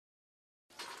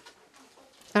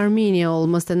Armenia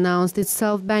almost announced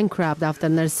itself bankrupt after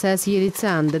Nerses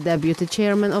Yeritsyan, the deputy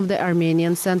chairman of the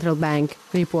Armenian Central Bank,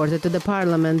 reported to the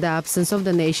parliament the absence of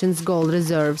the nation's gold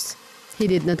reserves. He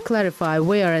did not clarify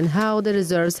where and how the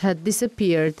reserves had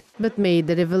disappeared, but made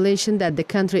the revelation that the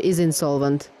country is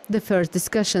insolvent. The first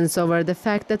discussions over the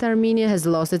fact that Armenia has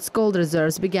lost its gold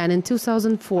reserves began in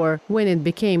 2004, when it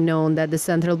became known that the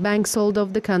central bank sold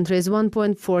off the country's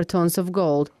 1.4 tons of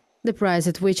gold. The price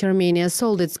at which Armenia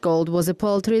sold its gold was a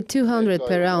paltry 200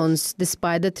 per ounce,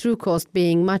 despite the true cost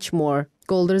being much more.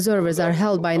 Gold reserves are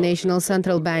held by national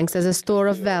central banks as a store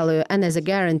of value and as a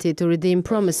guarantee to redeem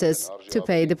promises, to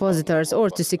pay depositors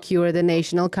or to secure the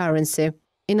national currency.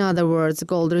 In other words,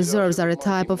 gold reserves are a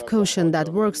type of caution that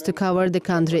works to cover the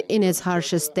country in its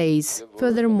harshest days.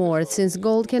 Furthermore, since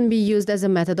gold can be used as a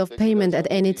method of payment at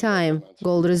any time,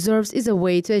 gold reserves is a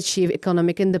way to achieve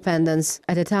economic independence.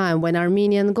 At a time when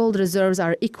Armenian gold reserves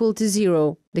are equal to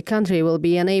zero, the country will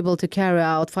be unable to carry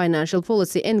out financial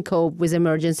policy and cope with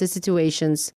emergency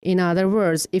situations. In other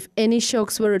words, if any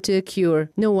shocks were to occur,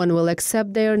 no one will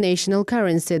accept their national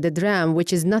currency, the dram,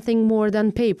 which is nothing more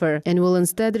than paper, and will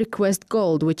instead request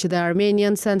gold, which the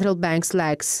Armenian Central Bank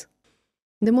lacks.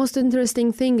 The most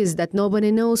interesting thing is that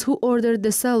nobody knows who ordered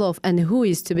the sell-off and who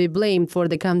is to be blamed for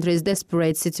the country's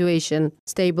desperate situation.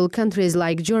 Stable countries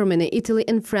like Germany, Italy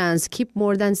and France keep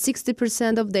more than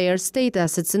 60% of their state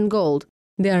assets in gold.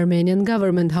 The Armenian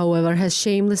government, however, has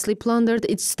shamelessly plundered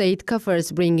its state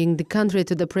coffers, bringing the country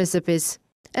to the precipice.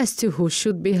 As to who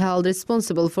should be held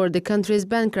responsible for the country's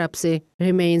bankruptcy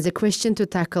remains a question to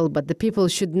tackle, but the people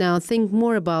should now think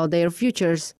more about their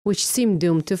futures, which seem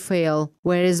doomed to fail.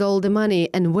 Where is all the money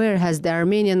and where has the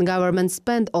Armenian government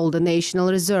spent all the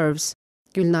national reserves?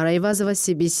 Gulnara Ivazova,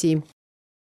 CBC.